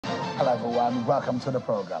Hello everyone, welcome to the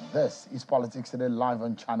program. This is Politics Today live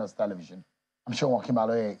on Channels Television. I'm Sean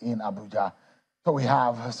Kimaloe in Abuja. So we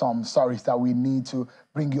have some stories that we need to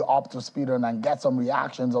bring you up to speed on and get some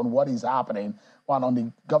reactions on what is happening. One, on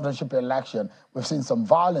the governorship election, we've seen some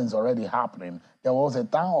violence already happening. There was a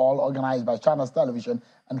town hall organized by Channels Television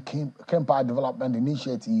and Kempa Development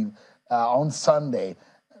Initiative on Sunday,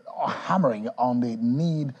 hammering on the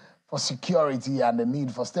need for security and the need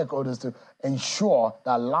for stakeholders to ensure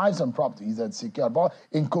that lives and properties are secured. But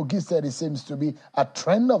in Kogi State, it seems to be a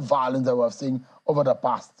trend of violence that we've seen over the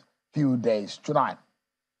past few days. Tonight,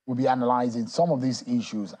 we'll be analyzing some of these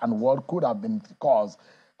issues and what could have been caused.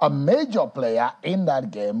 A major player in that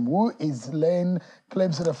game, who is laying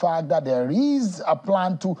claims to the fact that there is a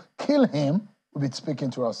plan to kill him, will be speaking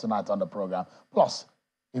to us tonight on the program. Plus,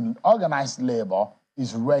 in organized labor,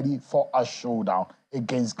 is ready for a showdown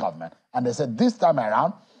against government. And they said this time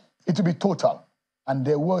around, it will be total. And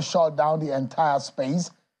they will shut down the entire space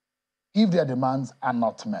if their demands are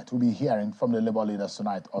not met. We'll be hearing from the labor leaders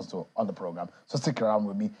tonight also on the program. So stick around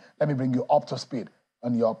with me. Let me bring you up to speed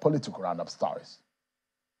on your political roundup stories.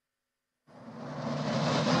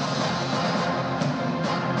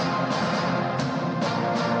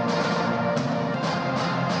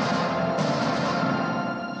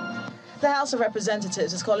 The House of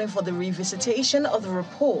Representatives is calling for the revisitation of the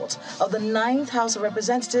report of the 9th House of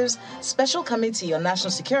Representatives Special Committee on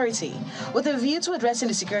National Security with a view to addressing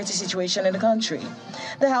the security situation in the country.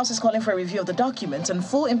 The House is calling for a review of the document and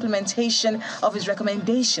full implementation of its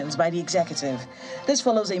recommendations by the executive. This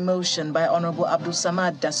follows a motion by Honorable Abdul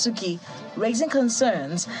Samad Dasuki raising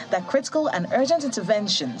concerns that critical and urgent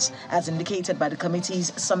interventions, as indicated by the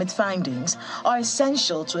committee's summit findings, are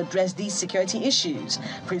essential to address these security issues,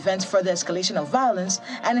 prevent further escalation of violence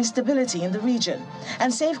and instability in the region,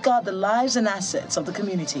 and safeguard the lives and assets of the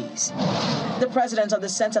communities. The president of the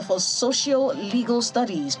Center for Socio-Legal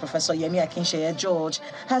Studies, Professor Yemi Akinsheye George,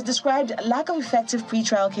 has described lack of effective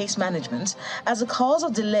pretrial case management as a cause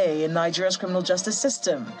of delay in Nigeria's criminal justice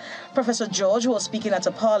system. Professor George, who was speaking at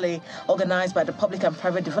a parley organized by the Public and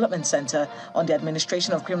Private Development Center on the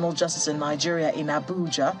Administration of Criminal Justice in Nigeria in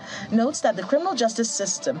Abuja, notes that the criminal justice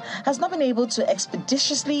system has not been able to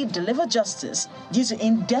expeditiously deliver justice due to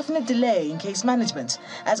indefinite delay in case management,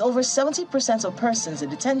 as over 70% of persons in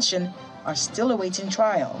detention are still awaiting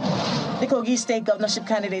trial. The Kogi State governorship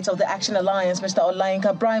candidate of the Action Alliance, Mr.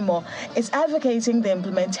 Olayinka Braimo, is advocating the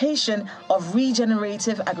implementation of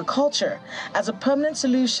regenerative agriculture as a permanent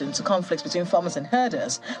solution to conflicts between farmers and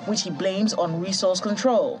herders, which he blames on resource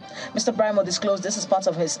control. Mr. Braimo disclosed this as part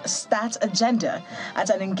of his STAT agenda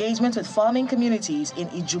at an engagement with farming communities in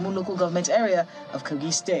Ijumu local government area of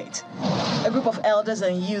Kogi State. A group of elders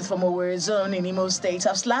and youth from Owerri zone in Imo State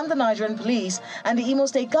have slammed the Nigerian police and the Imo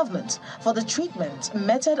State government for the treatment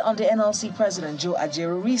meted on the NLC President Joe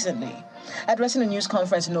Ajero recently. Addressing a news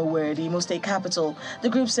conference in Owerri, the Imo State capital, the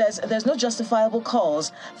group says there's no justifiable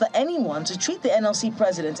cause for anyone to treat the NLC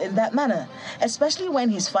president in that manner, especially when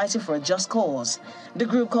he's fighting for a just cause. The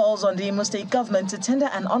group calls on the Imo State government to tender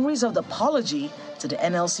an unreserved apology to the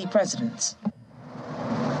NLC president.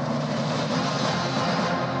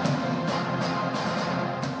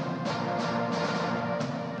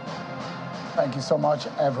 Thank you so much,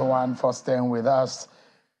 everyone, for staying with us.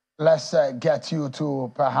 Let's get you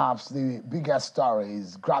to perhaps the biggest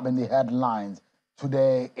stories grabbing the headlines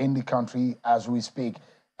today in the country as we speak.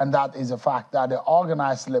 And that is the fact that the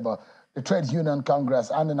organized labor, the Trade Union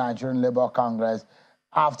Congress and the Nigerian Labor Congress,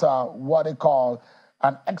 after what they call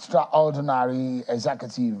an extraordinary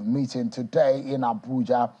executive meeting today in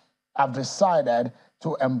Abuja, have decided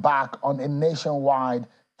to embark on a nationwide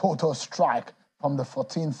total strike from the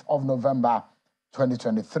 14th of November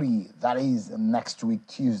 2023, that is next week,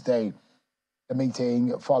 Tuesday. The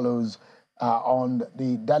meeting follows on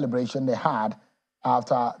the deliberation they had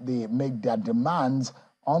after they make their demands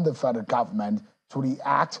on the federal government to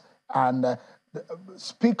react and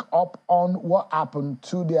speak up on what happened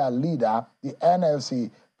to their leader, the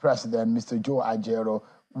NLC president, Mr. Joe Ajero,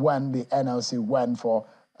 when the NLC went for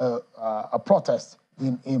a protest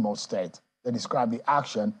in Imo State. They described the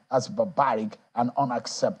action as barbaric and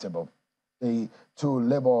unacceptable. The two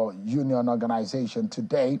labor union organizations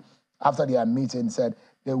today, after their meeting, said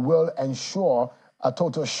they will ensure a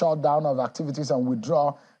total shutdown of activities and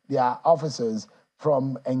withdraw their officers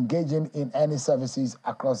from engaging in any services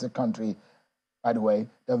across the country. By the way,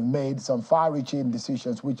 they've made some far-reaching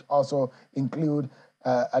decisions, which also include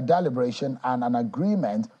a deliberation and an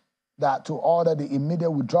agreement that to order the immediate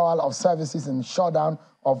withdrawal of services and shutdown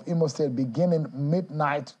of Imo State beginning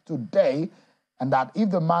midnight today, and that if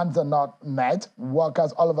demands are not met,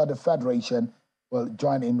 workers all over the Federation will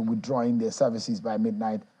join in withdrawing their services by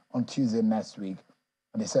midnight on Tuesday next week.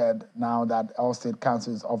 And they said now that all state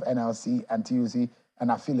councils of NLC and TUC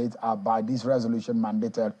and affiliates are by this resolution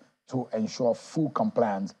mandated to ensure full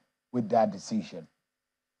compliance with their decision.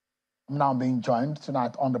 I'm now being joined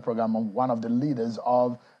tonight on the program of one of the leaders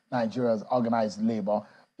of Nigeria's organized labor,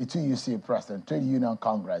 the TUC President, Trade Union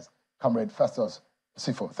Congress, Comrade Festus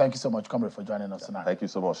Sifo. Thank you so much, Comrade, for joining us tonight. Thank you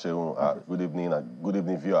so much, Shehu. Good evening, and good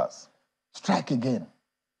evening, viewers. Strike again.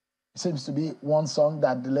 It seems to be one song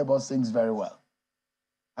that the labor sings very well.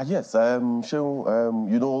 Yes,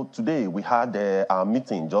 Shehu, you know, today we had our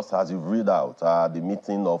meeting, just as you've read out, the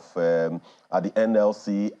meeting of the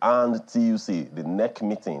NLC and TUC, the NEC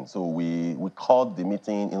meeting. So we called the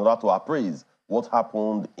meeting in order to appraise what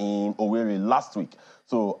happened in Owerri last week.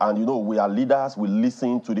 So, and you know, we are leaders, we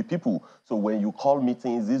listen to the people. So when you call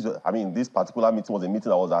meetings, this particular meeting was a meeting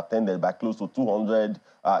that was attended by close to 200,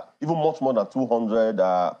 even much more than 200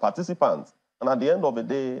 participants. And at the end of the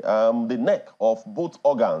day, the neck of both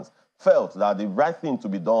organs felt that the right thing to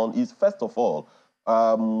be done is, first of all,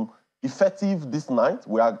 effective this night.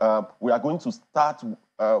 We are going to start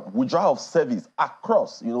withdrawal of service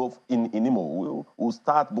across, you know, in Imo. We'll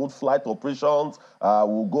start both flight operations.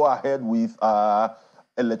 We'll go ahead with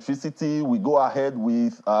electricity. We go ahead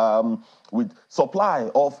with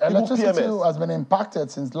supply of electricity PMS. Has been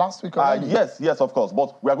impacted since last week already. Yes, of course.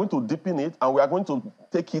 But we are going to deepen it and we are going to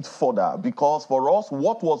take it further, because for us,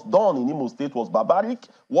 what was done in Imo State was barbaric.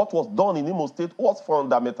 What was done in Imo State was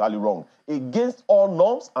fundamentally wrong, against all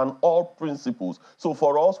norms and all principles. So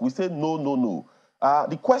for us, we say no, no, no.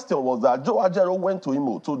 The question was that Joe Ajero went to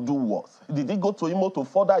Imo to do what? Did he go to Imo to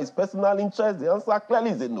further his personal interest? The answer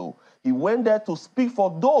clearly is a no. He went there to speak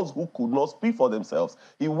for those who could not speak for themselves.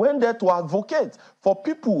 He went there to advocate for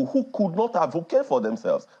people who could not advocate for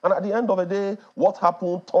themselves. And at the end of the day, what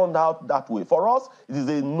happened turned out that way. For us, it is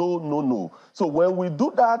a no, no, no. So when we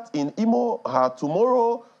do that in Imo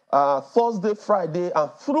tomorrow, Thursday, Friday,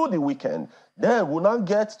 and through the weekend, then we'll now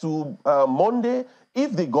get to Monday.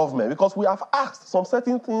 If the government, because we have asked some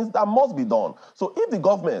certain things that must be done. So if the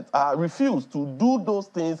government refuse to do those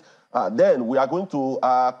things, then we are going to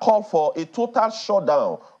call for a total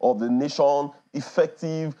shutdown of the nation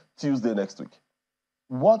effective Tuesday next week.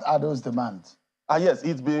 What are those demands? Yes,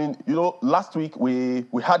 it's been, you know, last week we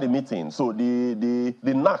had a meeting. So the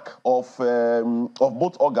knack of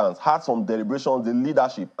both organs had some deliberations, the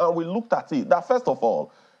leadership, and we looked at it. That first of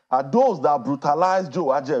all, those that brutalized Joe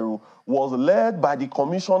Ajaero was led by the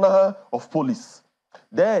commissioner of police.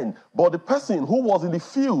 Then, but the person who was in the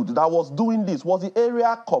field that was doing this was the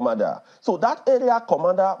area commander. So that area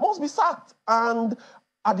commander must be sacked. And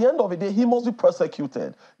at the end of the day, he must be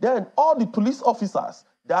prosecuted. Then all the police officers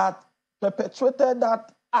that perpetrated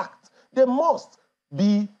that act, they must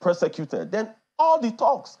be prosecuted. Then all the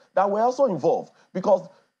talks that were also involved, because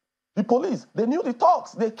the police, they knew the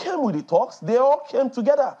talks. They came with the talks. They all came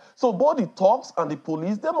together. So both the talks and the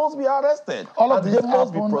police, they must be arrested. All of this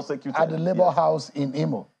must be prosecuted. At the Labour House in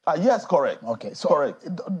Imo? Yes, correct. Okay, so correct.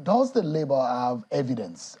 Does the Labour have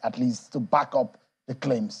evidence, at least, to back up the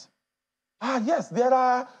claims? Yes, there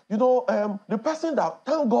are, you know, the person that,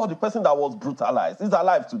 thank God, the person that was brutalized is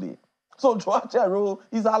alive today. So Joe Ajaero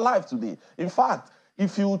is alive today. In fact,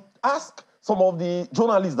 if you ask some of the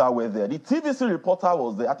journalists that were there, the TVC reporter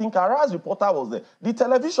was there, I think Ara's reporter was there, the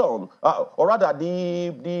television, or rather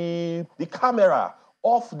the camera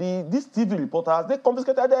of these TV reporters, they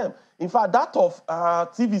confiscated them. In fact, that of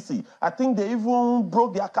TVC, I think they even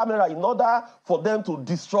broke their camera in order for them to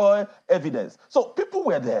destroy evidence. So people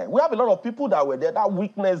were there. We have a lot of people that were there that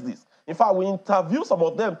witnessed this. In fact, we interviewed some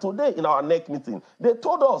of them today in our NEC meeting. They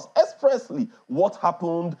told us expressly what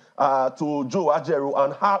happened to Joe Ajaero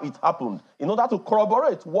and how it happened in order to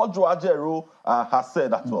corroborate what Joe Ajaero has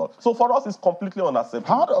said as well. So for us, it's completely unacceptable.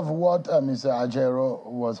 Part of what Mr. Ajaero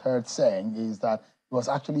was heard saying is that he was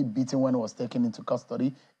actually beaten when he was taken into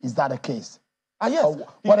custody. Is that the case? Yes.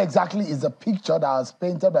 What exactly is the picture that was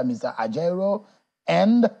painted by Mr. Ajaero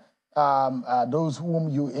and those whom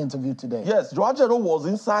you interviewed today? Yes, Joe Ajaero was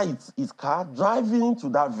inside his car driving to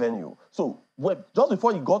that venue. So just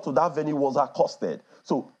before he got to that venue, he was accosted.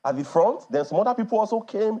 So at the front, then some other people also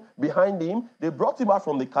came behind him. They brought him out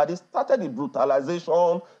from the car. They started the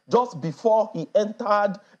brutalization just before he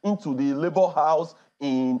entered into the Labour House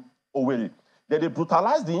in Owerri. Then they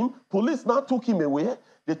brutalized him. Police now took him away.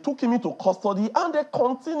 They took him into custody and they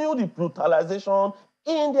continued the brutalization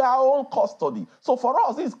in their own custody. So for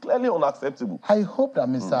us, it's clearly unacceptable. I hope that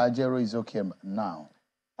Mr. Ajaero is okay now.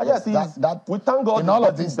 Yes, we thank God. In all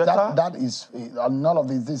of this, in all of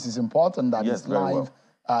this, this is important that his life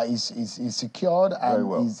is secured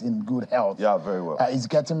and is in good health. Yeah, very well. He's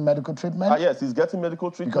getting medical treatment. Yes, he's getting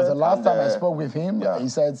medical treatment. Because the last time I spoke with him, he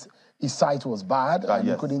said his sight was bad and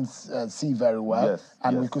he couldn't see very well.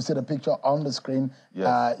 And we could see the picture on the screen,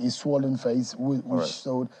 his swollen face, which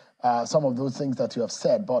showed some of those things that you have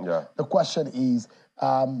said. But the question is,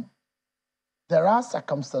 there are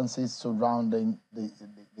circumstances surrounding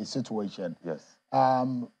the situation. Yes.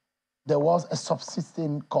 There was a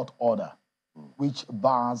subsisting court order which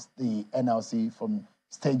bars the NLC from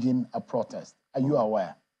staging a protest. Are you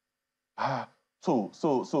aware? So,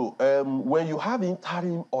 when you have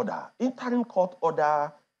interim court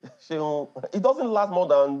order, it doesn't last more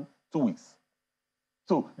than 2 weeks.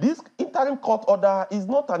 So this interim court order is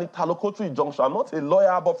not an interlocutory injunction. I'm not a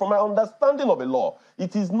lawyer, but from my understanding of the law,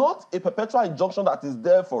 it is not a perpetual injunction that is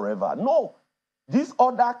there forever. No, this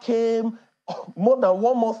order came more than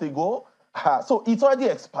 1 month ago, so it's already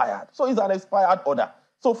expired. So it's an expired order.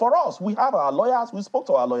 So for us, we have our lawyers, we spoke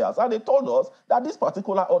to our lawyers, and they told us that this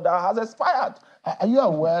particular order has expired. Are you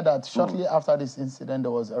aware that shortly after this incident,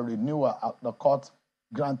 there was a renewal? The court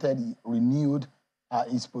renewed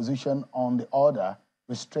its position on the order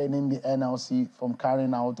restraining the NLC from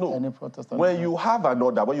carrying out any protest? When you have an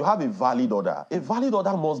order, when you have a valid order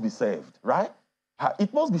must be served, right?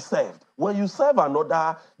 It must be served. When you serve an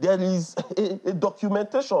order, there is a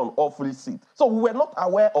documentation of receipt. So we were not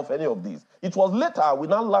aware of any of this. It was later we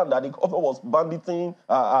now learned that the government was brandishing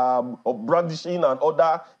an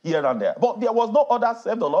order here and there. But there was no order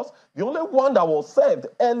served on us. The only one that was served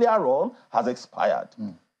earlier on has expired.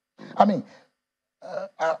 I mean,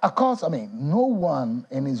 of course, no one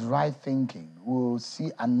in his right thinking will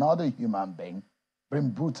see another human being being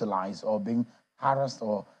brutalized or being harassed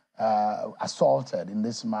or assaulted in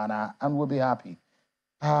this manner and will be happy.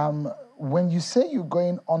 When you say you're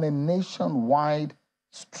going on a nationwide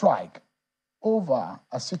strike over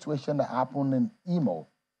a situation that happened in Imo,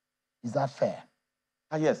 is that fair?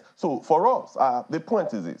 Yes. So for us, the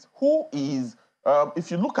point is this. Who is,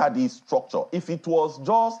 if you look at the structure, if it was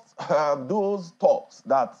just those talks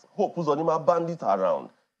that Hope Uzodimma bandit around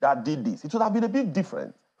that did this, it would have been a bit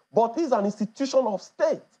different. But it's an institution of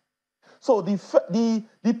state. So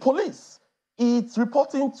the police, it's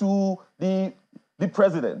reporting to the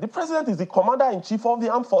president. The president is the commander-in-chief of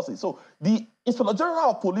the armed forces. So the Inspector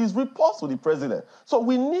General of Police reports to the president. So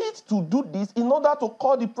we need to do this in order to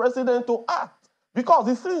call the president to act. Because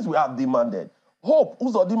the things we have demanded, Hope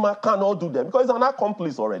Uzodimma cannot do them because he's an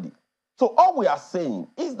accomplice already. So all we are saying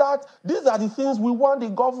is that these are the things we want the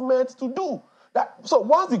government to do. So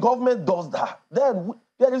once the government does that, then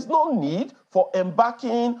there is no need for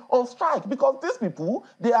embarking on strike because these people,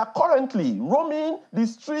 they are currently roaming the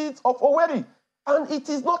streets of Owerri, and it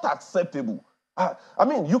is not acceptable.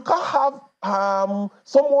 You can't have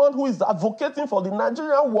someone who is advocating for the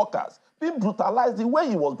Nigerian workers being brutalized the way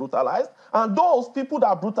he was brutalized, and those people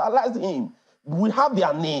that brutalized him, we have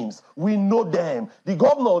their names, we know them. The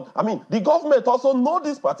government also know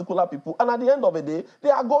these particular people, and at the end of the day,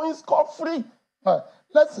 they are going scot-free.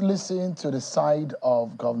 Let's listen to the side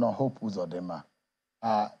of Governor Hope Uzodimma.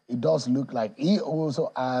 It does look like he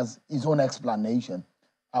also has his own explanation.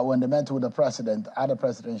 When they met with the president at the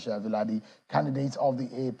presidential villa, the candidates of the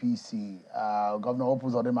APC, Governor Hope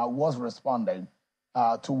Uzodimma was responding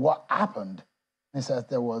to what happened. He says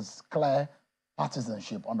there was clear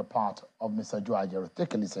partisanship on the part of Mr. Joe Ajero.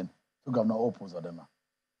 Take a listen to Governor Hope Uzodimma.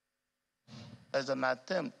 There's an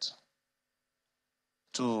attempt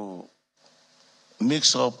to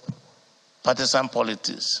mix up partisan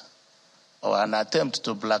politics or an attempt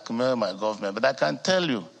to blackmail my government. But I can tell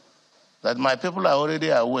you that my people are already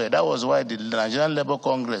aware. That was why the Nigerian Labour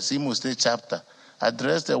Congress, Imo State chapter,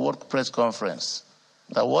 addressed a world press conference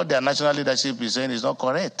that what their national leadership is saying is not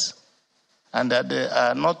correct and that they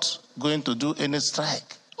are not going to do any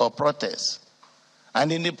strike or protest.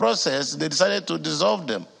 And in the process, they decided to dissolve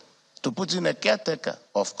them, to put in a caretaker.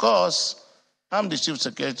 Of course, I'm the chief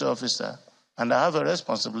security officer, and I have a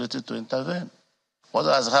responsibility to intervene. What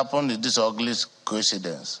has happened is this ugly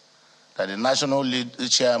coincidence that the national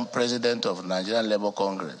president of Nigerian Labour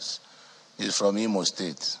Congress is from Imo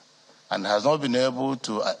State and has not been able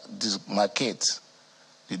to demarcate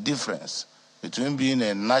the difference between being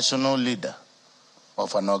a national leader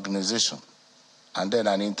of an organization and then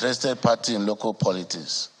an interested party in local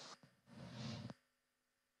politics.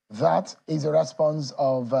 That is a response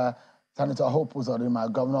of Senator Hope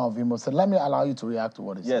Uzodimma, Governor of Imo State. Let me allow you to react to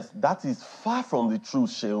what he said. Yes, that is far from the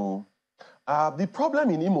truth, Shehu. The problem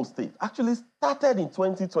in Imo State actually started in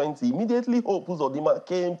 2020. Immediately Hope Uzodimma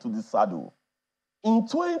came to the saddle. In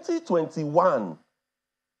 2021,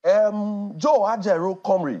 Joe Ajero,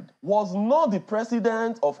 comrade, was not the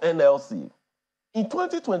president of NLC. In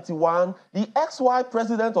 2021, the ex-wife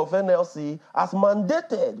president of NLC, as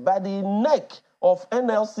mandated by the neck of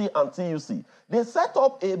NLC and TUC, they set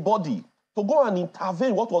up a body to go and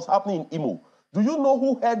intervene what was happening in Imo. Do you know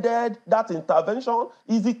who headed that intervention?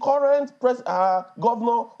 Is the current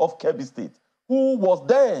governor of Kebbi State, who was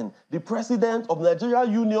then the president of Nigeria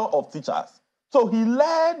Union of Teachers. So he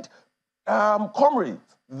led comrades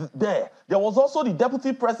there. There was also the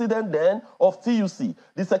deputy president then of TUC,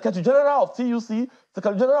 the secretary general of TUC,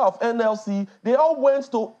 secretary general of NLC. They all went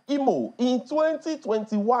to Imo in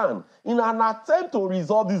 2021 in an attempt to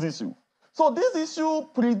resolve this issue. So this issue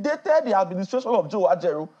predated the administration of Joe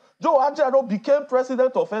Ajero. Joe Ajero became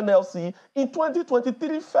president of NLC in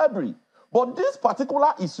 2023 February. But this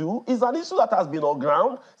particular issue is an issue that has been on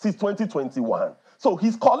ground since 2021. So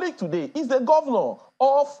his colleague today is the governor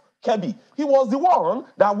of Kebbi. He was the one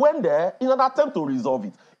that went there in an attempt to resolve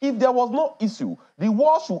it. If there was no issue, the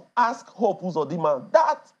world should ask Hope Uzodimma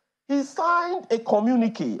that he signed a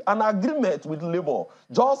communique, an agreement with Labour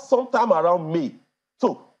just sometime around May.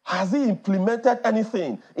 So has he implemented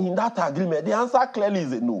anything in that agreement? The answer clearly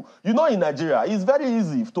is a no. You know, in Nigeria, it's very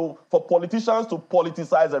easy for politicians to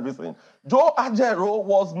politicize everything. Joe Ajero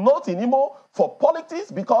was not in Imo for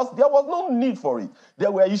politics because there was no need for it.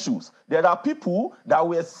 There were issues. There are people that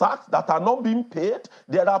were sacked that are not being paid.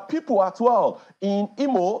 There are people as well in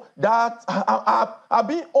Imo that are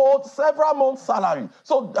being owed several months' salary.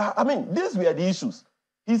 So, I mean, these were the issues.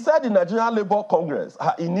 He said the Nigerian Labour Congress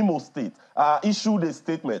in Imo State issued a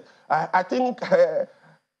statement. I think,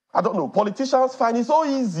 I don't know, politicians find it so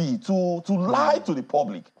easy to lie to the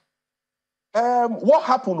public. What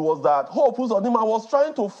happened was that Hope Uzodimma was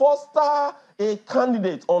trying to foster a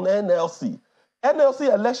candidate on NLC.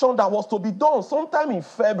 NLC election that was to be done sometime in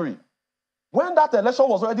February. When that election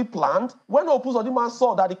was already planned, when Hope Uzodimma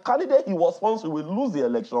saw that the candidate he was sponsoring will lose the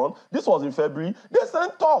election, this was in February, they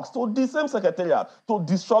sent talks to the same secretariat to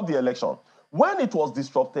disrupt the election. When it was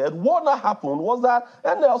disrupted, what happened was that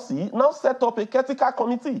NLC now set up a caretaker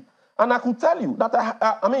committee. And I could tell you that,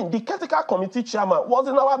 the caretaker committee chairman was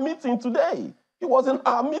in our meeting today. He was in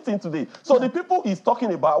our meeting today. So the people he's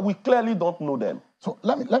talking about, we clearly don't know them. So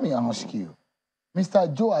let me ask you.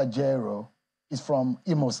 Mr. Joe Ajero is from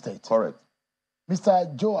Imo State. Correct.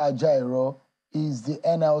 Mr. Joe Ajero is the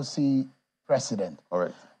NLC president.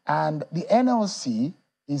 Correct. And the NLC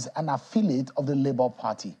is an affiliate of the Labour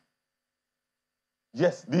Party.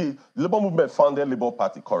 Yes, the Labour movement founded Labour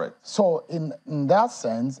Party, correct. So in that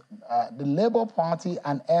sense, the Labour Party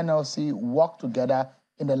and NLC worked together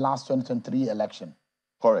in the last 2023 election.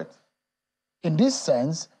 Correct. In this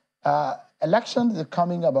sense, elections are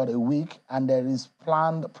coming about a week, and there is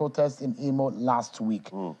planned protest in Imo last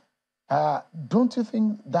week. Don't you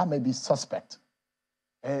think that may be suspect?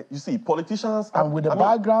 You see, politicians... And with the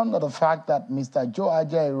background of the fact that Mr. Joe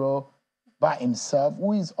Ajero by himself,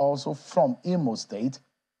 who is also from Imo State,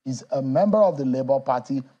 is a member of the Labour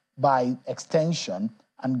Party by extension,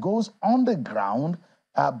 and goes on the ground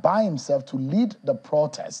by himself to lead the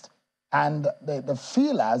protest. And the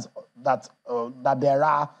feelers that there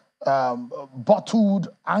are bottled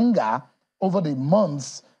anger over the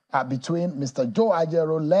months between Mr. Joe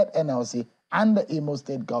Ajero-led NLC and the Imo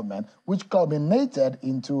State government, which culminated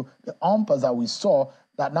into the umpers that we saw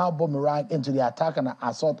that now boomerang into the attack and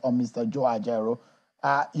assault on Mr. Joe Ajero.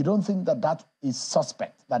 You don't think that that is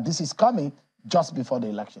suspect, that this is coming just before the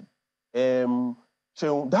election?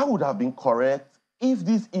 That would have been correct if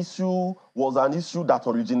this issue was an issue that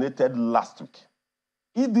originated last week.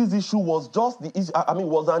 If this issue was just the issue,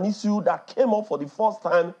 was an issue that came up for the first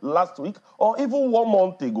time last week, or even 1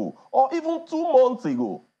 month ago, or even 2 months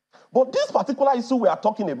ago. But this particular issue we are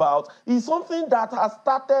talking about is something that has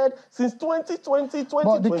started since 2020,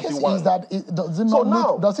 2021. But the case is that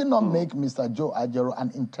does it not make Mr. Joe Ajero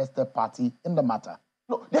an interested party in the matter?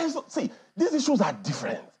 No, these issues are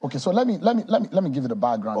different. Okay, so let me give you the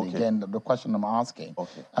background again. The question I'm asking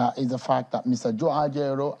is the fact that Mr. Joe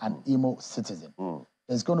Ajero, an Imo citizen,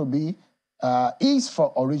 is going to be his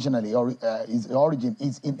origin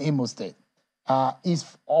is in Imo State,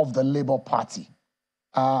 is of the Labour Party.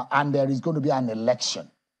 And there is going to be an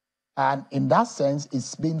election. And in that sense,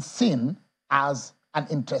 it's been seen as an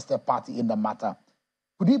interested party in the matter.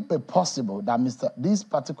 Could it be possible that this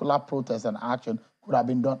particular protest and action could have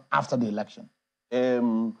been done after the election?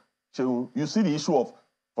 You see the issue of,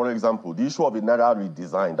 for example, the issue of the Naira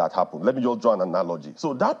redesign that happened. Let me just draw an analogy.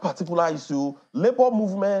 So that particular issue, Labour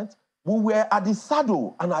movement, we were at the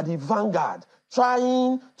saddle and at the vanguard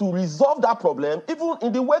trying to resolve that problem, even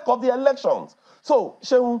in the wake of the elections. So,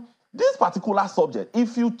 this particular subject,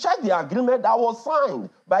 if you check the agreement that was signed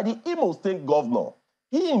by the Imo State governor,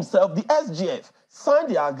 he himself, the SGF, signed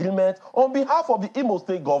the agreement on behalf of the Imo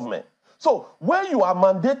State government. So when you are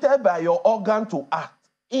mandated by your organ to act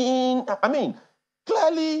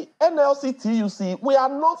clearly, NLC, TUC, we are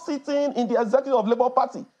not sitting in the executive of Labour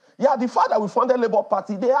Party. Yeah, the fact that we funded Labour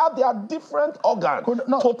Party, they have their different organs.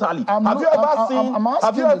 Totally.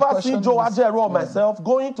 Have you ever seen Joe Ajero or myself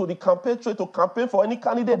going to the campaign trail to campaign for any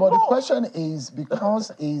candidate? But the question is,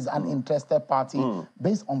 because he's an interested party,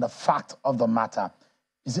 based on the fact of the matter,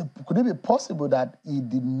 could it be possible that he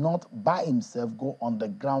did not by himself go on the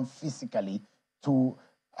ground physically to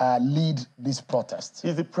lead this protest?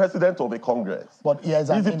 He's the president of the Congress. But he's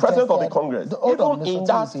the president of the Congress.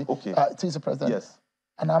 He's the president. Yes.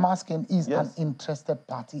 And I'm asking, is an interested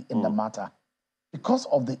party in the matter? Because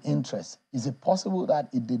of the interest, is it possible that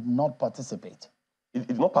it did not participate? It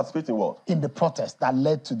did not participate in what? In the protest that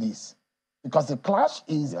led to this. Because the clash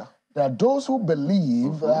is there are those who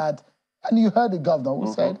believe that, and you heard the governor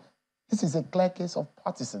who said, this is a clear case of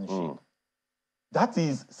partisanship. That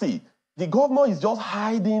is, see, the governor is just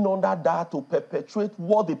hiding under that to perpetuate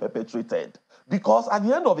what they perpetrated. Because at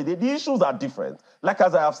the end of the day, the issues are different. Like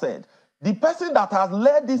as I have said, the person that has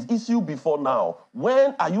led this issue before now,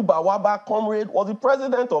 when Ayuba Waba, comrade, was the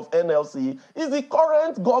president of NLC, is the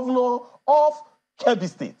current governor of Kebbi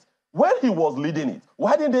State. When he was leading it,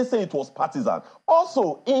 why didn't they say it was partisan?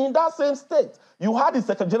 Also, in that same state, you had the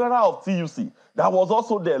Secretary General of TUC that was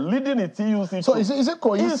also there leading the TUC. So is it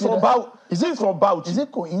coincidence? He's from Bauchi. Is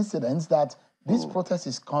it coincidence that this protest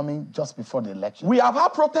is coming just before the election? We have had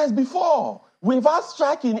protests before. We've had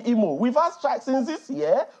strike in Imo. We've had strike since this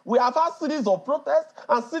year. We have had series of protests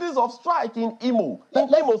and series of strike in Imo,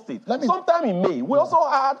 Imo State. Sometime in May. We also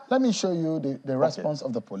had... Let me show you the response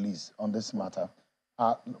of the police on this matter.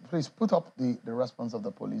 Please put up the response of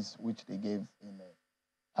the police, which they gave in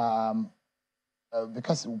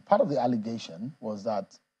because part of the allegation was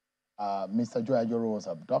that Mr. Joe Ajoro was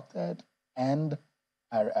abducted and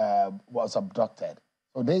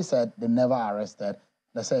So they said they never arrested.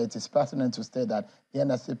 They said it is pertinent to state that the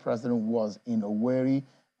NSC president was in Owerri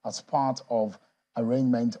as part of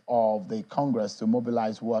arrangement of the Congress to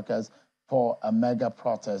mobilize workers for a mega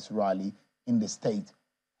protest rally in the state.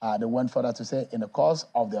 They went further to say in the course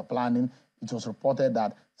of their planning, it was reported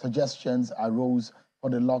that suggestions arose for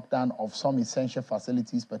the lockdown of some essential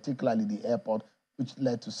facilities, particularly the airport, which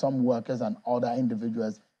led to some workers and other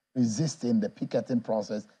individuals resisting the picketing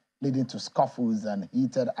process, leading to scuffles and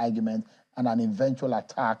heated arguments and an eventual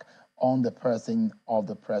attack on the person of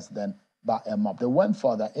the president by a mob. They went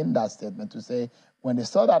further in that statement to say, when they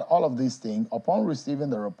saw that all of these things, upon receiving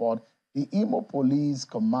the report, the Imo Police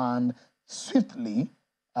Command swiftly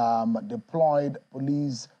deployed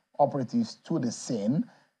police operatives to the scene,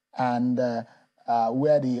 and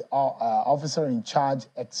where the officer in charge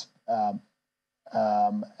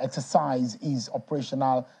exercised his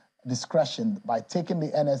operational discretion by taking the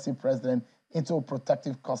NSC president into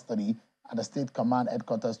protective custody at the state command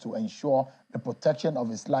headquarters to ensure the protection of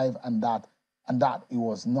his life and that he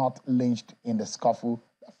was not lynched in the scuffle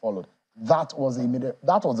that followed. That was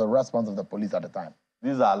the response of the police at the time.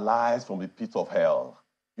 These are lies from the pit of hell.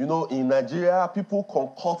 You know, in Nigeria, people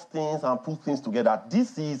concoct things and put things together.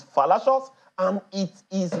 This is fallacious and it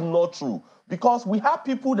is not true. Because we have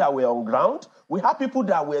people that were on ground, we have people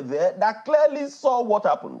that were there that clearly saw what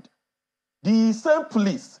happened. The same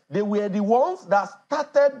police, they were the ones that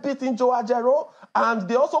started beating Joe Ajero, and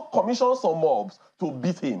they also commissioned some mobs to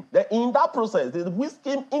beat him. Then in that process, they whisked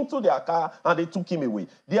him into their car and they took him away.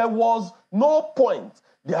 There was no point.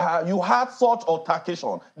 You had such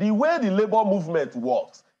altercation. The way the labor movement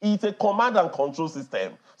works, it's a command and control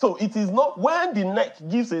system. So it is not when the neck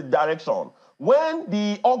gives a direction, when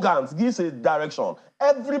the organs gives a direction,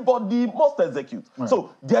 everybody must execute. Right.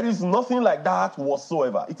 So there is nothing like that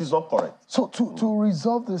whatsoever. It is not correct. So to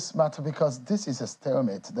resolve this matter, because this is a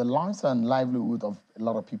stalemate, the lives and livelihood of a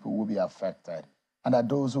lot of people will be affected. And there are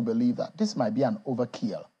those who believe that this might be an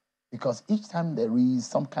overkill, because each time there is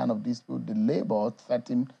some kind of dispute, the labor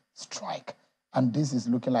threaten strike. And this is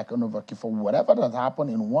looking like an overkill. For whatever that happened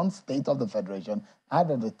in one state of the Federation,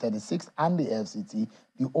 either the 36th and the FCT,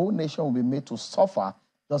 the whole nation will be made to suffer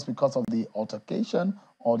just because of the altercation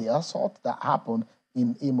or the assault that happened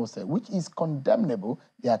in Imo State, which is condemnable,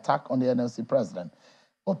 the attack on the NLC president.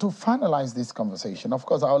 But to finalize this conversation, of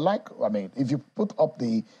course, I would like, if you put up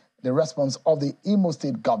the response of the Imo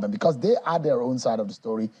State government, because they had their own side of the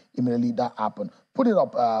story immediately that happened. Put it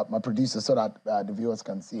up, my producer, so that the viewers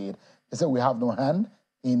can see it. They said we have no hand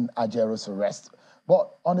in Ajero's arrest.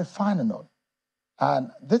 But on a final note,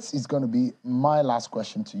 And this is going to be my last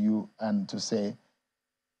question to you, and to say,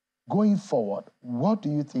 going forward, what do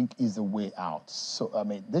you think is the way out? So, I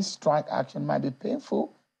mean, this strike action might be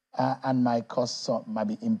painful and might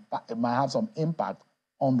might have some impact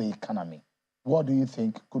on the economy. What do you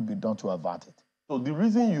think could be done to avert it? So the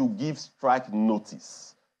reason you give strike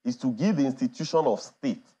notice is to give the institution of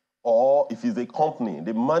state, or if it's a company,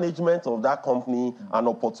 the management of that company, an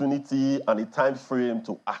opportunity and a time frame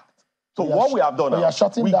to act. So what we have done now, we are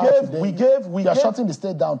shutting down today. We are shutting the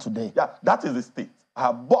state down today. Yeah, that is the state.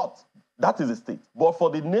 But that is the state. But for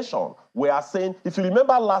the nation, we are saying, if you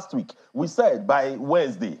remember last week, we said by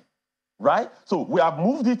Wednesday, right? So we have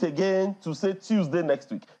moved it again to say Tuesday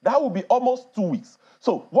next week. That will be almost 2 weeks.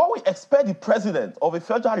 So what we expect the president of the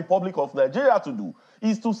Federal Republic of Nigeria to do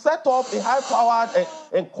is to set up a high-powered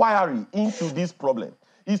inquiry into this problem.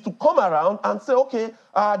 Is to come around and say, okay,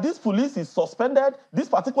 this police is suspended, this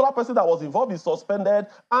particular person that was involved is suspended,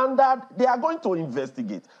 and that they are going to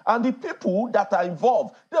investigate. And the people that are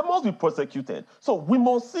involved, they must be prosecuted. So we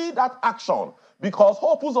must see that action, because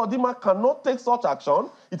Hope Uzodinma cannot take such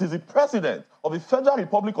action. It is the president of the Federal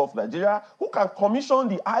Republic of Nigeria who can commission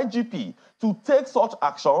the IGP to take such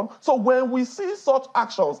action. So when we see such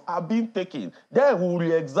actions are being taken, then we will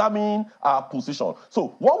re-examine our position.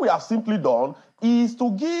 So what we have simply done is to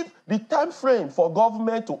give the time frame for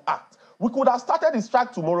government to act. We could have started the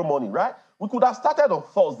strike tomorrow morning, right? We could have started on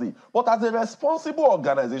Thursday, but as a responsible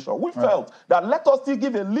organization, we felt that let us still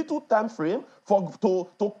give a little time frame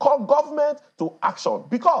to call government to action.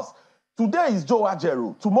 Because today is Joe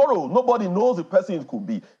Ajero. Tomorrow, nobody knows the person it could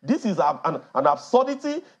be. This is an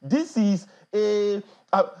absurdity. This is the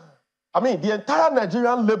entire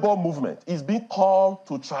Nigerian labor movement is being called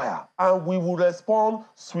to trial, and we will respond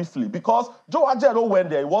swiftly, because Joe Ajero went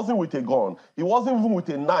there. He wasn't with a gun. He wasn't even with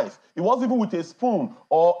a knife. He wasn't even with a spoon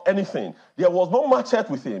or anything. There was no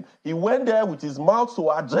machete with him. He went there with his mouth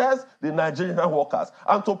to address the Nigerian workers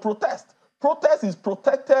and to protest. Protest is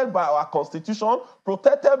protected by our constitution,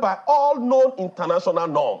 protected by all known international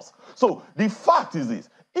norms. So the fact is this.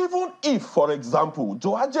 Even if, for example,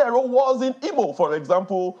 Joe Ajero was in Imo, for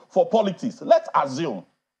example, for politics, let's assume,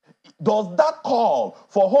 does that call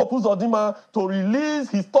for Hope Uzodinma to release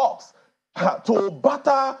his talks to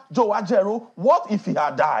batter Joe Ajero? What if he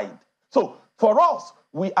had died? So for us,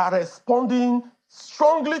 we are responding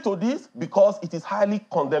strongly to this because it is highly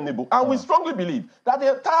condemnable. And we strongly believe that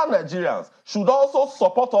the entire Nigerians should also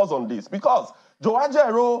support us on this, because Joe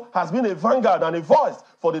Ajero has been a vanguard and a voice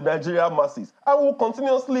for the Nigerian masses, and will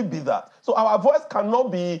continuously be that. So our voice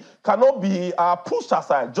cannot be pushed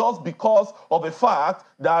aside just because of the fact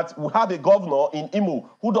that we have a governor in Imo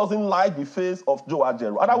who doesn't like the face of Joe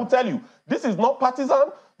Ajero. And I will tell you, this is not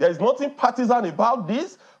partisan. There is nothing partisan about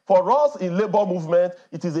this. For us in labor movement,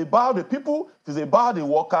 it is about the people, it is about the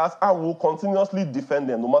workers, and we will continuously defend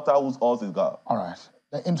them no matter whose horse is gone. All right.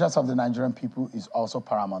 The interest of the Nigerian people is also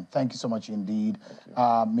paramount. Thank you so much indeed,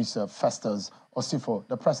 Mr. Festus Osifo,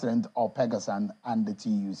 the president of Pegasan and the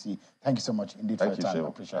TUC. Thank you so much indeed for your time. I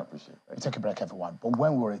appreciate it. We'll take a break, everyone. But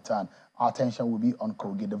when we return, our attention will be on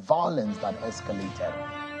Kogi, the violence that escalated.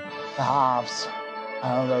 Perhaps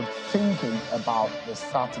another thinking about the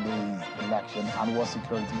Saturday's election and what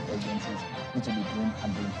security agencies need to be doing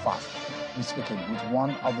and doing fast. We're speaking with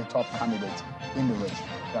one of the top candidates in the race.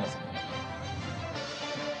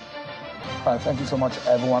 All right, thank you so much,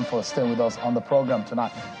 everyone, for staying with us on the program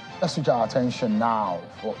tonight. Let's switch our attention now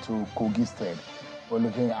to Kogi State. We're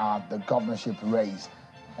looking at the governorship race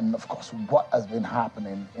and, of course, what has been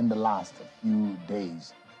happening in the last few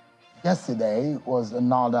days. Yesterday was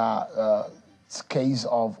another case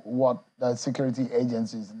of what the security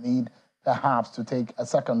agencies need, perhaps, to take a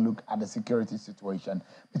second look at the security situation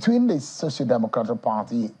between the Social Democratic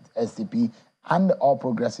Party, SDP, and the All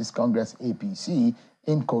Progressives Congress, APC,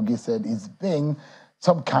 in Kogi said it's been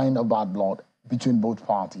some kind of bad blood between both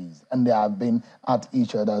parties, and they have been at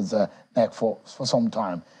each other's neck for some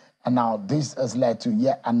time. And now this has led to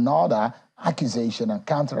yet another accusation and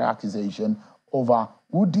counter-accusation over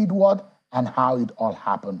who did what and how it all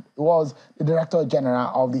happened. It was the Director General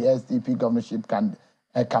of the SDP governorship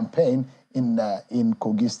campaign in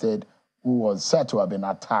Kogi State who was said to have been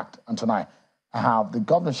attacked. And tonight, I have the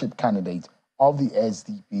governorship candidate of the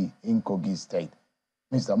SDP in Kogi State,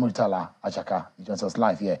 Mr. Murtala Ajaka. He joins us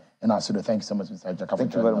live here in our studio. Thank you so much, Mr. Ajaka.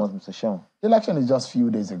 Thank you very much, Mr. Sean. The election is just a few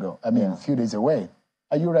days ago. A few days away.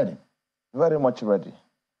 Are you ready? Very much ready.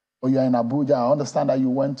 Oh, you're in Abuja. I understand that you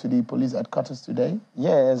went to the police headquarters today?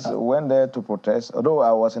 Yes, went there to protest. Although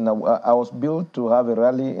I was billed to have a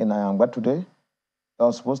rally in Ayangba today. I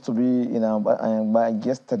was supposed to be in Ayangba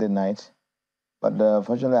yesterday night. But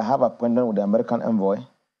fortunately, I have an appointment with the American envoy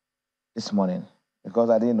this morning because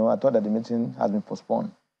I didn't know. I thought that the meeting has been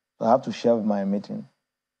postponed. So I have to share my meeting,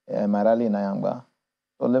 my rally in Ayangba.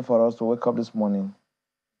 So only for us to wake up this morning,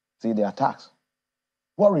 see the attacks.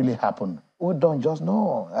 What really happened? We don't just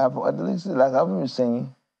know. Like I've been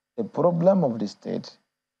saying, the problem of the state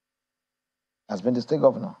has been the state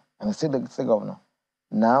governor and the state governor.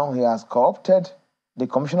 Now he has co-opted the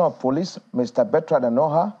commissioner of police, Mr. Bertrand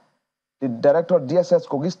Anoha, the director of DSS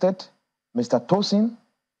Kogi State, Mr. Tosin,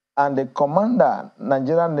 and the commander,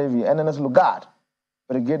 Nigerian Navy, NNS Lugard,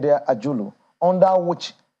 Brigadier Ajulu, under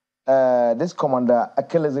which this commander,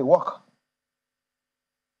 Akeleze, work.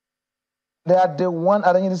 They are the one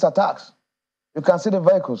arranging these attacks. You can see the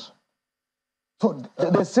vehicles. So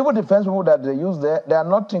the civil defense people that they use there, they are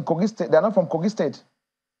not in Kogi State. They are not from Kogi State.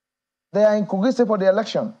 They are in Kogi State for the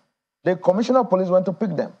election. The commissioner of police went to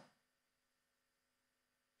pick them.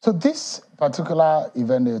 So this particular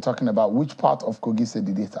event you're talking about, which part of Kogi State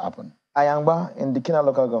did it happen? Ayangba in Dekina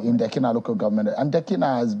local government. In Dekina local government. And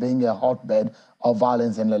Dekina has been a hotbed of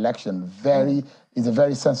violence in election. It's a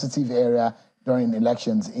very sensitive area during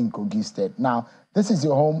elections in Kogi State. Now, this is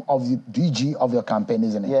your home of the DG of your campaign,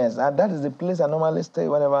 isn't it? Yes, and that is the place I normally stay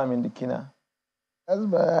whenever I'm in Dekina. I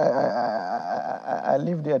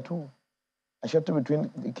live there too. I shuttle between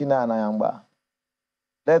Dekina and Ayangba.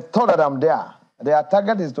 They thought that I'm there. Their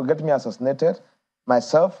target is to get me assassinated,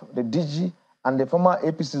 myself, the DG, and the former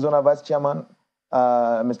APC Zonal Vice Chairman,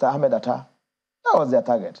 Mr. Ahmed Atta. That was their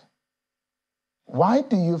target. Why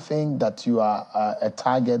do you think that you are a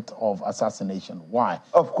target of assassination? Why?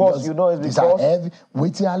 Of course, because, you know, it's because... These are heavy,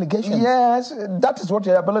 weighty allegations. Yes, that is what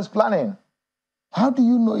Yabelo is planning. How do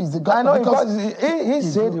you know he's the guy? I know because he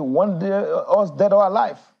said he wanted us dead or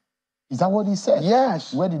alive. Is that what he said?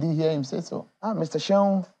 Yes. Where did you hear him say so? Mr.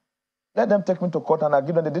 Sheung, let them take me to court and I'll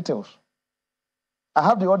give them the details. I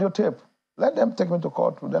have the audio tape. Let them take me to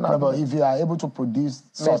court. Then but if you are able to produce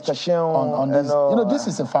such on this, this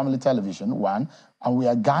is a family television, one, and we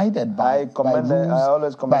are guided by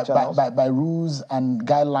rules and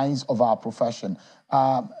guidelines of our profession.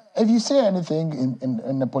 If you say anything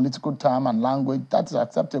in a political term and language, that's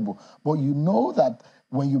acceptable. But you know that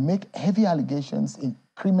when you make heavy allegations in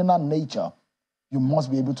criminal nature, you must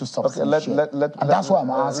be able to substantiate. And that's why I'm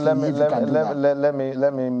asking you if you can do that.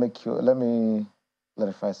 Let me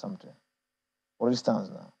clarify something. For instance,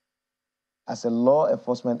 now, as a law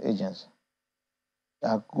enforcement agency, you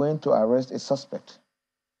are going to arrest a suspect,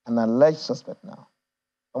 an alleged suspect now,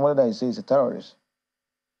 somebody that you say is a terrorist,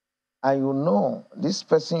 and you know this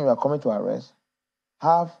person you are coming to arrest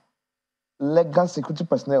have legal security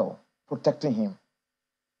personnel protecting him.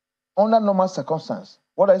 Under normal circumstances,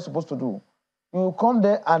 what are you supposed to do? You come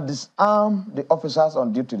there and disarm the officers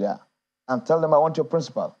on duty there and tell them, I want your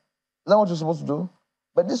principal. Is that what you're supposed to do?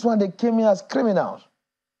 But this one, they came here as criminals.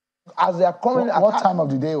 As they are coming... What time of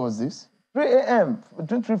the day was this? 3 a.m.,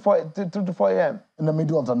 between 3 to 4 a.m. In the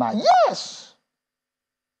middle of the night? Yes!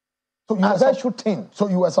 So you were shooting. So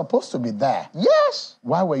you were supposed to be there? Yes!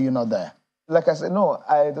 Why were you not there? Like I said, no,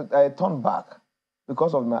 I turned back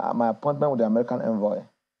because of my appointment with the American envoy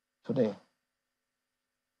today.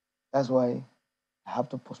 That's why I have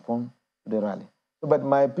to postpone the rally. But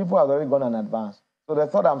my people have already gone in advance. So they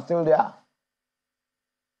thought I'm still there.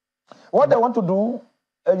 What they want to do,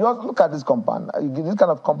 you look at this compound. This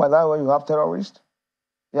kind of compound, that where you have terrorists,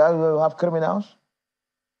 you have criminals.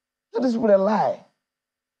 So these people, they lie.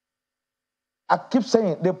 I keep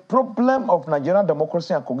saying the problem of Nigerian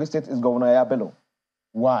democracy and Kogi State is Governor Ayabelo.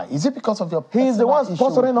 Why? Is it because of your He's the one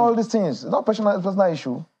sponsoring all these things. It's not personal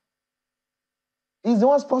issue. He's the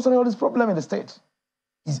one sponsoring all this problem in the state.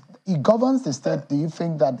 He governs the state. Do you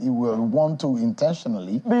think that he will want to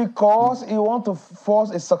intentionally? Because he wants to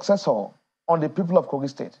force a successor on the people of Kogi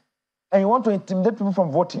State. And he wants to intimidate people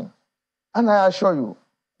from voting. And I assure you,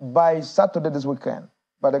 by Saturday this weekend,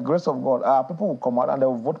 by the grace of God, our people will come out and they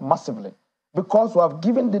will vote massively. Because we have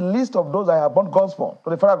given the list of those I have bought guns for to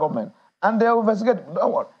the federal government. And they will investigate.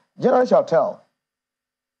 Don't worry. General shall tell.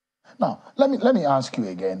 Now, let me ask you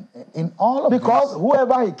again. In all of because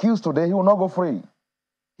whoever he kills today, he will not go free.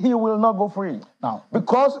 He will not go free. Now,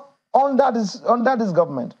 because under this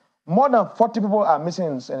government, more than 40 people are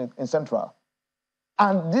missing in Central.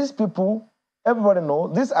 And these people, everybody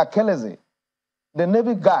knows, this Akeleze, the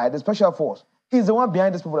Navy guy, the Special Force, is the one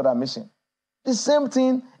behind these people that are missing. The same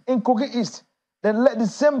thing in Kogi East. The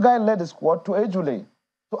same guy led the squad to Ejule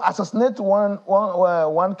to assassinate one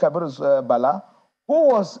Kabirus Bala, who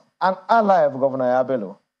was an ally of Governor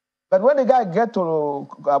Ayabelo. But when the guy get to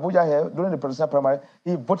Abuja here during the presidential primary,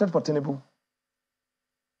 he voted for Tinubu.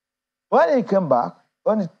 When he came back,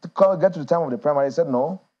 when it get to the time of the primary, he said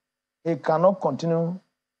no, he cannot continue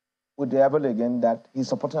with the rebel again, that he's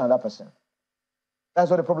supporting another person. That's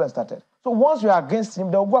where the problem started. So once you are against him,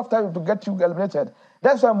 they'll go after you to get you eliminated.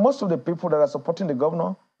 That's why most of the people that are supporting the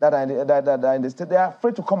governor, that are in the state, they are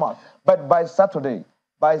afraid to come out. But by Saturday,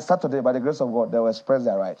 by the grace of God, they will express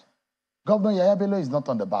their right. Governor Yaya Bello is not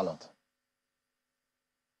on the ballot,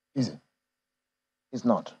 is it? It's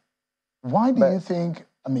not. Why do you think,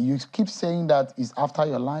 I mean, you keep saying that he's after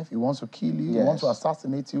your life, he wants to kill you, he wants to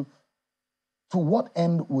assassinate you. To what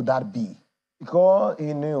end would that be? Because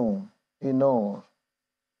he knows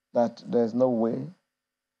that there's no way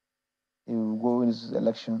he will go in this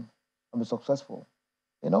election and be successful.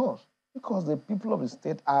 He knows. Because the people of the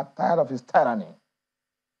state are tired of his tyranny.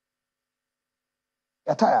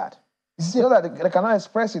 They're tired. You know that they cannot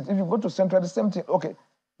express it. If you go to Central, the same thing. Okay,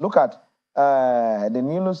 look at the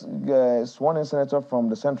newly sworn-in senator from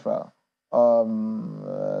the Central,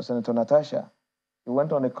 Senator Natasha. He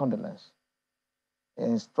went on a condolence. He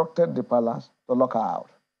instructed the palace to lock her out.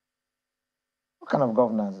 What kind of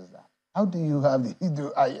governance is that? How do you have the...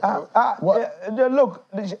 Look,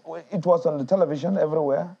 it was on the television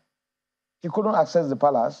everywhere. He couldn't access the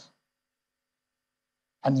palace.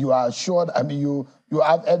 And you are assured, I mean, you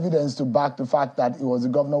have evidence to back the fact that it was the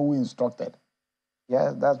governor who instructed?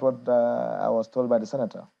 Yes, that's what I was told by the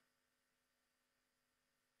senator.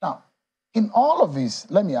 Now, in all of this,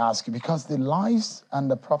 let me ask you, because the lives and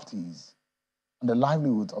the properties and the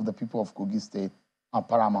livelihood of the people of Kogi State are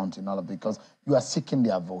paramount in all of it, because you are seeking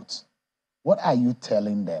their votes. What are you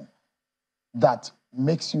telling them that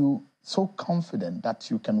makes you so confident that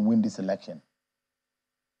you can win this election?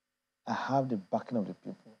 I have the backing of the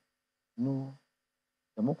people. No,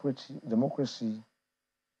 democracy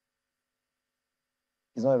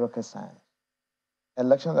is not a rocket science.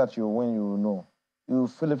 Election that you win, you know. You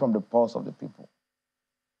feel it from the pulse of the people.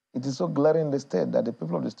 It is so glaring in the state that the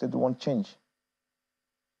people of the state want change.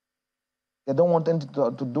 They don't want anything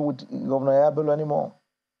to do with Governor Yaya Bello anymore.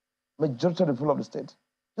 Majority of the people of the state.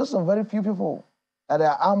 Just some very few people that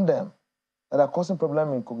are armed them, that are causing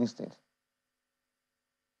problems in Kogi State.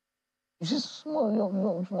 You see small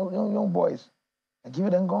young boys, I give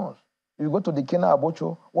them guns. If you go to the Kena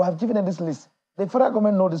Abocho, we have given them this list. The federal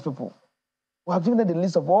government know these people. We have given them the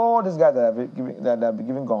list of all these guys that have been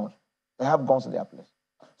giving guns. They have guns in their place.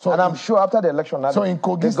 So and I'm sure after the election, now,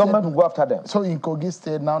 the government will go after them. So in Kogi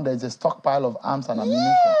State now, there's a stockpile of arms and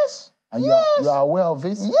ammunition. Yes. And you are aware of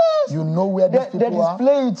this? Yes. You know where these people are?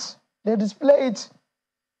 They display it.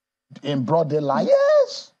 In broad daylight?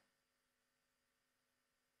 Yes.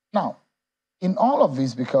 Now, in all of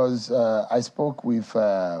this, because I spoke with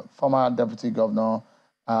former Deputy Governor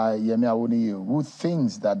Yemi Awoniyi, who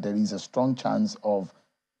thinks that there is a strong chance of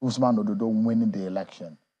Usman Ododo winning the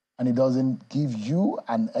election. And he doesn't give you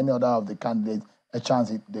and any other of the candidates a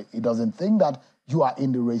chance. He doesn't think that you are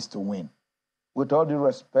in the race to win. With all due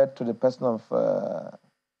respect to the person of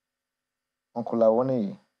Uncle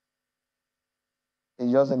Awoniyi,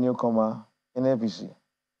 he's just a newcomer in APC.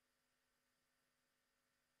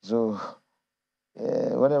 So,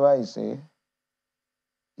 whatever he say,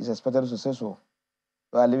 he's expected to say so.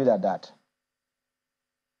 So I'll leave it at that.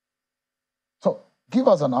 So, give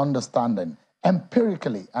us an understanding.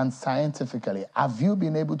 Empirically and scientifically, have you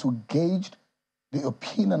been able to gauge the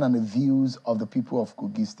opinion and the views of the people of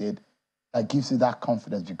Kogi State that gives you that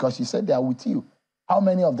confidence? Because you said they are with you. How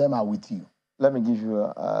many of them are with you? Let me give you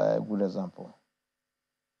a good example.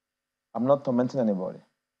 I'm not tormenting anybody.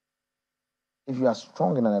 If you are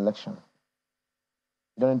strong in an election,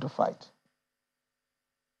 you don't need to fight.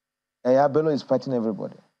 Yaya Bello is fighting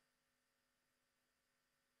everybody.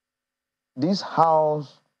 This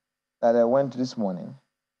house that I went this morning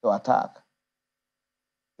to attack,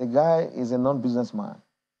 the guy is a non-businessman.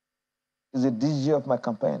 He's a DG of my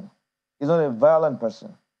campaign. He's not a violent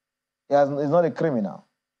person. He's not a criminal.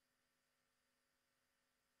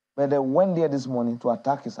 But they went there this morning to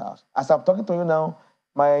attack his house. As I'm talking to you now,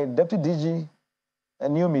 my deputy DG, a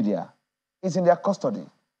new media, is in their custody.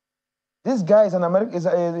 This guy is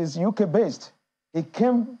is UK-based. He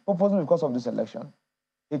came purposely because of this election.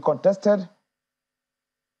 He contested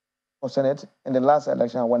for Senate in the last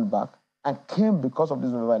election and went back, and came because of this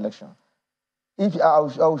November election. I'll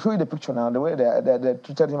show you the picture now, the way they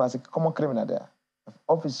treated him as a common criminal there.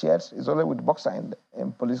 Off his shirt, he's only with boxer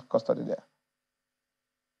in police custody there.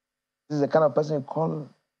 This is the kind of person you call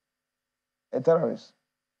a terrorist.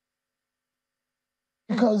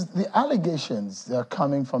 Because the allegations that are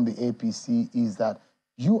coming from the APC is that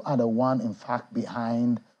you are the one, in fact,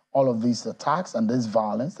 behind all of these attacks and this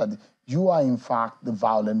violence, that you are, in fact, the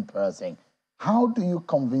violent person. How do you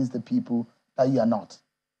convince the people that you are not?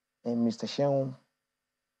 And Mr. Shen,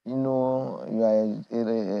 you know, you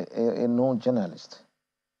are a known journalist.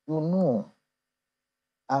 You know,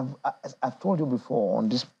 I've told you before on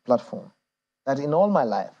this platform that in all my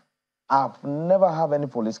life, I've never had any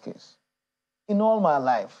police case. In all my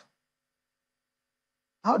life.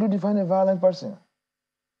 How do you define a violent person?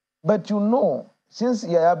 But you know, since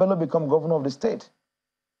Yaya Bello became governor of the state,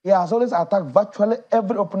 he has always attacked virtually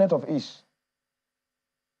every opponent of his.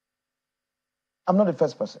 I'm not the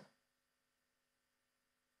first person.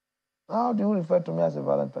 How do you refer to me as a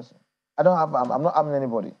violent person? I'm not harming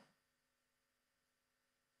anybody.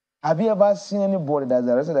 Have you ever seen anybody that's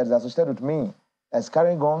arrested that is associated with me that's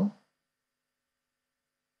carrying gun?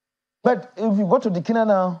 But if you go to the Kenya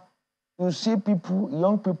now, you see people,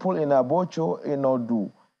 young people in Abocho, in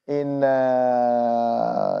Odu, in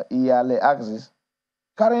Iyale Axis,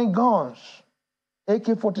 carrying guns,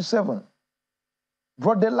 AK-47,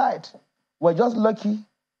 broad daylight. We're just lucky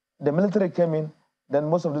the military came in, then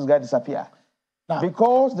most of these guys disappear. Now,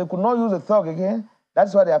 because they could not use the thug again,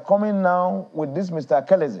 that's why they are coming now with this Mr.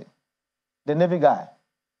 Kelezi, the Navy guy.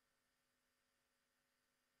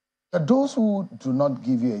 Those who do not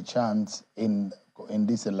give you a chance in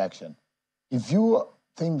this election, if you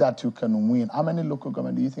think that you can win, how many local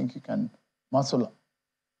government do you think you can muscle up?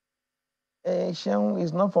 Shem,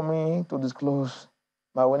 it's not for me to disclose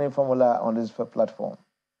my winning formula on this platform.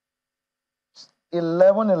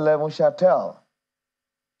 11-11 shall tell.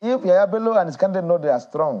 If Yaya Bello and his candidate know they are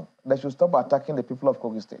strong, they should stop attacking the people of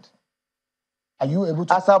Kogi State. Are you able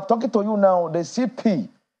to? As I'm talking to you now, the CP,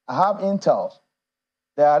 I have intel.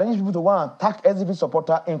 They arrange people to go and attack SDP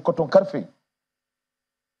supporter in Cotton Karfi.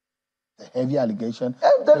 The heavy allegation.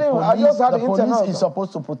 The police is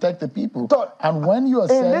supposed to protect the people. And when you are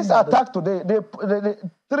saying... In this attack today,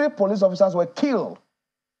 the 3 police officers were killed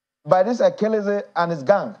by this Akeleze and his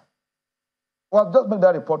gang. Well, just make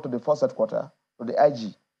that report to the first headquarters, to the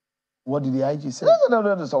IG. What did the IG say? No,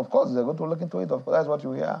 of course, they're going to look into it. Of course, that's what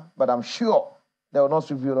you hear. But I'm sure they will not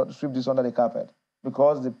sweep this under the carpet.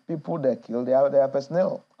 Because the people they killed, they are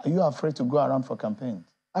personnel. Are you afraid to go around for campaigns?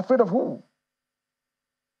 Afraid of who?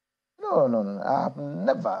 No. I've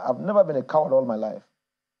never been a coward all my life.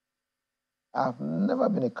 I've never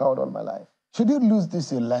been a coward all my life. Should you lose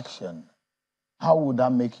this election, how would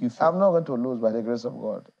that make you feel? I'm not going to lose by the grace of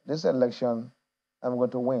God. This election, I'm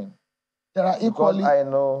going to win. There are equally... Because I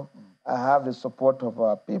know I have the support of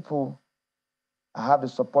our people. I have the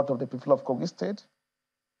support of the people of Kogi State.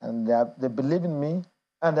 And they believe in me,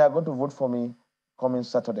 and they are going to vote for me coming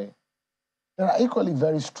Saturday. There are equally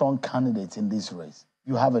very strong candidates in this race.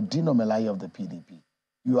 You have a Dino Melaye of the PDP.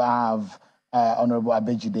 You have Honorable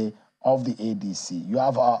Abejide of the ADC. You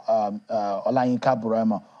have Olayinka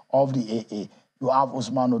Burema of the AA. You have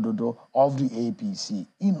Usman Ododo of the APC.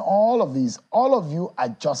 In all of these, all of you are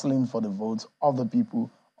jostling for the votes of the people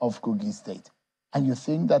of Kogi State. And you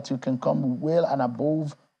think that you can come well and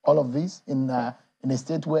above all of this in a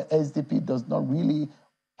state where SDP does not really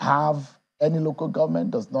have any local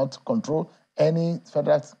government, does not control any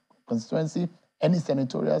federal constituency, any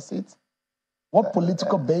senatorial seats? What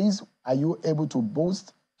political base are you able to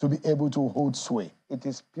boast to be able to hold sway? It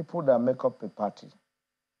is people that make up a party.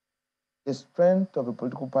 The strength of a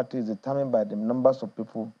political party is determined by the numbers of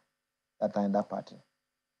people that are in that party.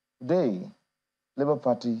 Today, Labour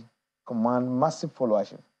Party command massive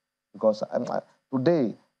followership because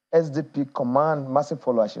today, SDP command massive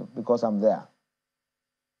followership because I'm there.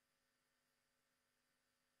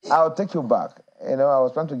 I'll take you back. I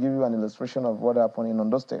was trying to give you an illustration of what happened in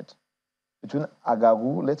Ondo State between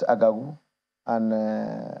Agagu, late Agagu, and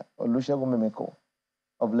Olusegun Memeko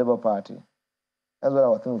of Labour Party. That's what I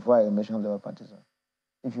was thinking before I mentioned Labour Party.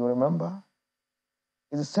 If you remember,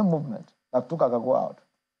 it's the same movement that took Agagu out.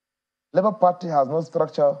 Labour Party has no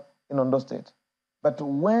structure in Ondo State. But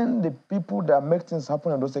when the people that make things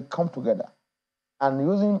happen in Ondo State come together and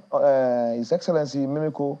using His Excellency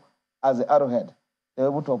Mimiko as the arrowhead, they're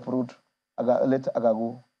able to uproot late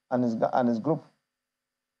Agagu and his group.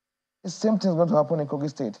 The same thing is going to happen in Kogi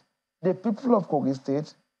State. The people of Kogi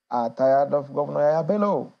State are tired of Governor Yaya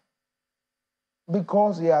Bello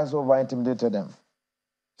because he has over-intimidated them.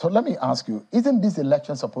 So let me ask you, isn't this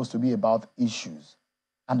election supposed to be about issues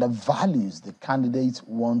and the values the candidates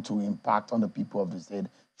want to impact on the people of the state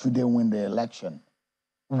should they win the election?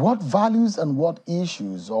 What values and what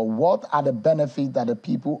issues or what are the benefits that the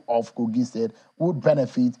people of Kogi State would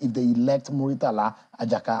benefit if they elect Muritala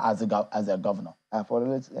Ajaka as their governor? I've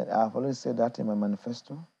always said that in my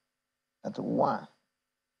manifesto, that one,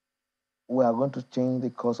 we are going to change the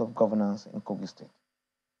course of governance in Kogi State.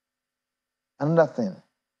 Another thing,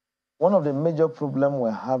 one of the major problems we're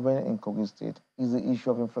having in Kogi State is the issue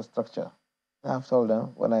of infrastructure. I've told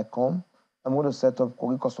them, when I come, I'm going to set up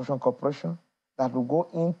Kogi Construction Corporation that will go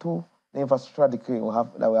into the infrastructure decree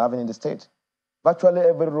that we're having in the state. Virtually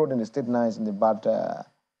every road in the state now is in the bad,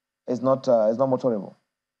 is not motorable.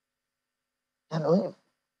 And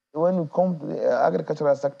when you come to the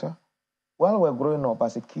agricultural sector, while we're growing up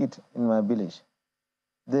as a kid in my village,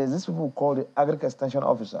 there's this people called the Agric Extension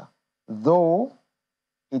Officer, though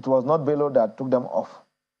it was not Bello that took them off.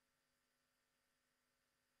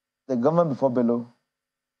 The government before Bello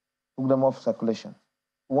took them off circulation.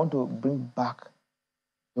 We want to bring back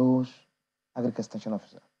those Agric Extension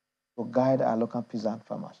Officers to guide our local peasant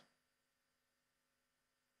farmers.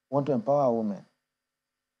 We want to empower our women.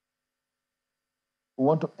 We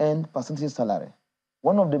want to end percentage salary.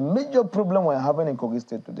 One of the major problems we're having in Kogi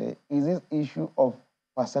State today is this issue of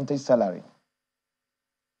percentage salary.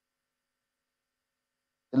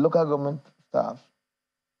 The local government staff,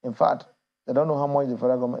 in fact, they don't know how much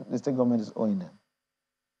the state government is owing them.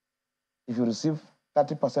 If you receive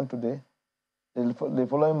 30% today, the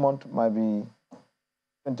following month might be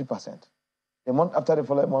 20%. The month after the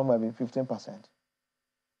following month might be 15%.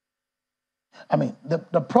 I mean,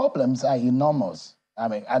 the problems are enormous. I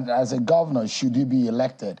mean, and as a governor, should you be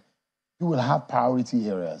elected, you will have priority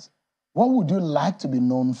areas. What would you like to be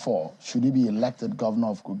known for should you be elected governor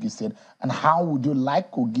of Kogi State? And how would you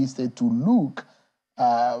like Kogi State to look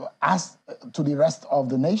as to the rest of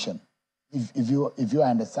the nation if you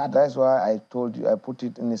are in the saddle? That's why I told you, I put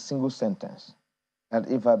it in a single sentence, that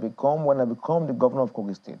when I become the governor of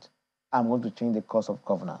Kogi State, I'm going to change the course of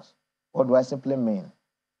governance. What do I simply mean?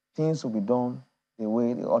 Things will be done the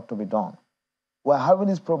way they ought to be done. We're having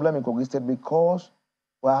this problem in Kogi State because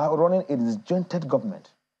we're running a disjointed government.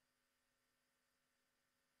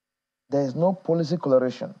 There is no policy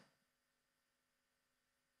coloration.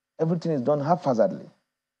 Everything is done haphazardly.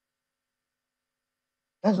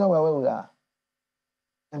 That's why we're where we are.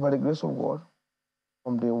 And by the grace of God,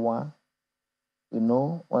 from day one, we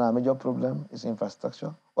know one of our major problem is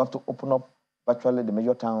infrastructure. We have to open up virtually the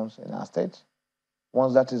major towns in our state.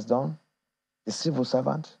 Once that is done, the civil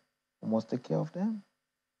servant, we must take care of them.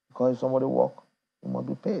 Because if somebody work, he must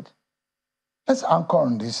be paid. Let's anchor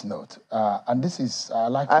on this note. And this is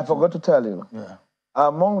I forgot to tell you. Yeah.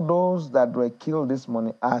 Among those that were killed this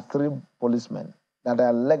morning are 3 policemen that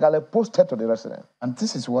are legally posted to the resident. And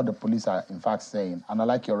this is what the police are in fact saying. And I'd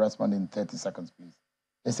like your response in 30 seconds, please.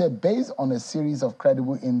 They say, based on a series of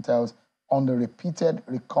credible intels on the repeated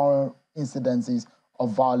recurrent incidences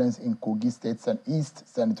of violence in Kogi State and East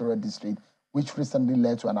Senatorial District, which recently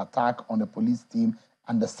led to an attack on the police team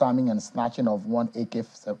and the slamming and snatching of one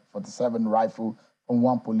AK-47 rifle from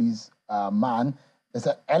one police man. They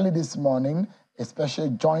said early this morning, a special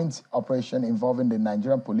joint operation involving the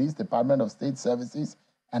Nigerian Police, Department of State Services,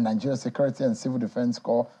 and Nigeria Security and Civil Defense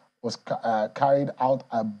Corps was carried out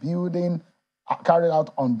on building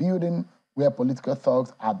where political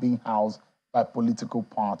thugs are being housed by political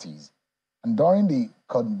parties. And during the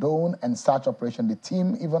condone and search operation, the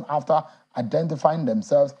team, even after identifying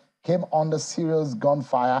themselves, came under serious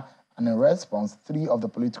gunfire, and in response, 3 of the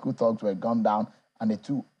political thugs were gunned down, and the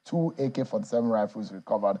two AK-47 rifles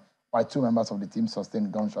recovered, while 2 members of the team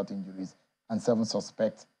sustained gunshot injuries, and 7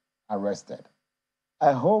 suspects arrested.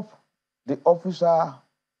 I hope the officer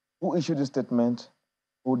who issued the statement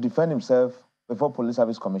will defend himself before Police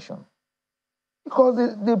Service Commission. Because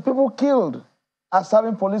the people killed are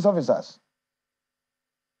serving police officers.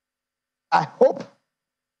 I hope.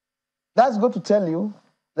 That's good to tell you.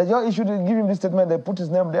 The judge issued to give him this statement, they put his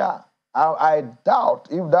name there. I doubt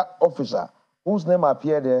if that officer whose name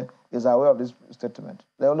appeared there is aware of this statement.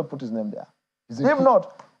 They only put his name there. If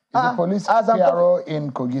not, the police PRO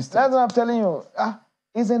in Kogi State. That's what I'm telling you.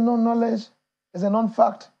 It's a non-knowledge, it's a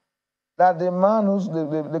non-fact that the man who's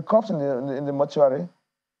the cops in the mortuary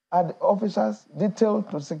are the officers detailed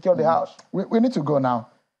to secure the house. We need to go now.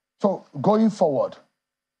 So going forward,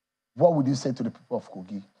 what would you say to the people of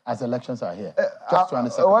Kogi as elections are here? Just 20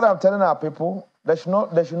 seconds. What I'm telling our people, they should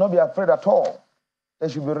not be afraid at all. They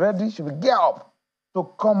should be ready, should be geared up to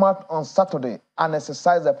come out on Saturday and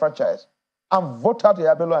exercise their franchise and vote out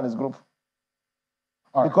Yabelo and his group.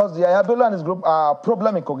 Right. Because the Yabelo and his group are a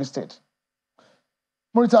problem in Kogi State.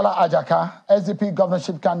 Muritala Ajaka, SDP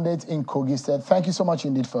governorship candidate in Kogi State, thank you so much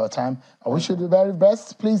indeed for your time. I wish you the very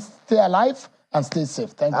best. Please stay alive and stay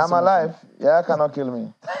safe. Thank you so much. I'm alive. Yeah, cannot kill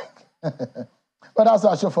me. But that's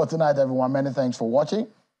our show for tonight, everyone. Many thanks for watching.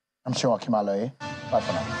 I'm sure Kimaloe. Bye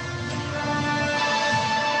for now.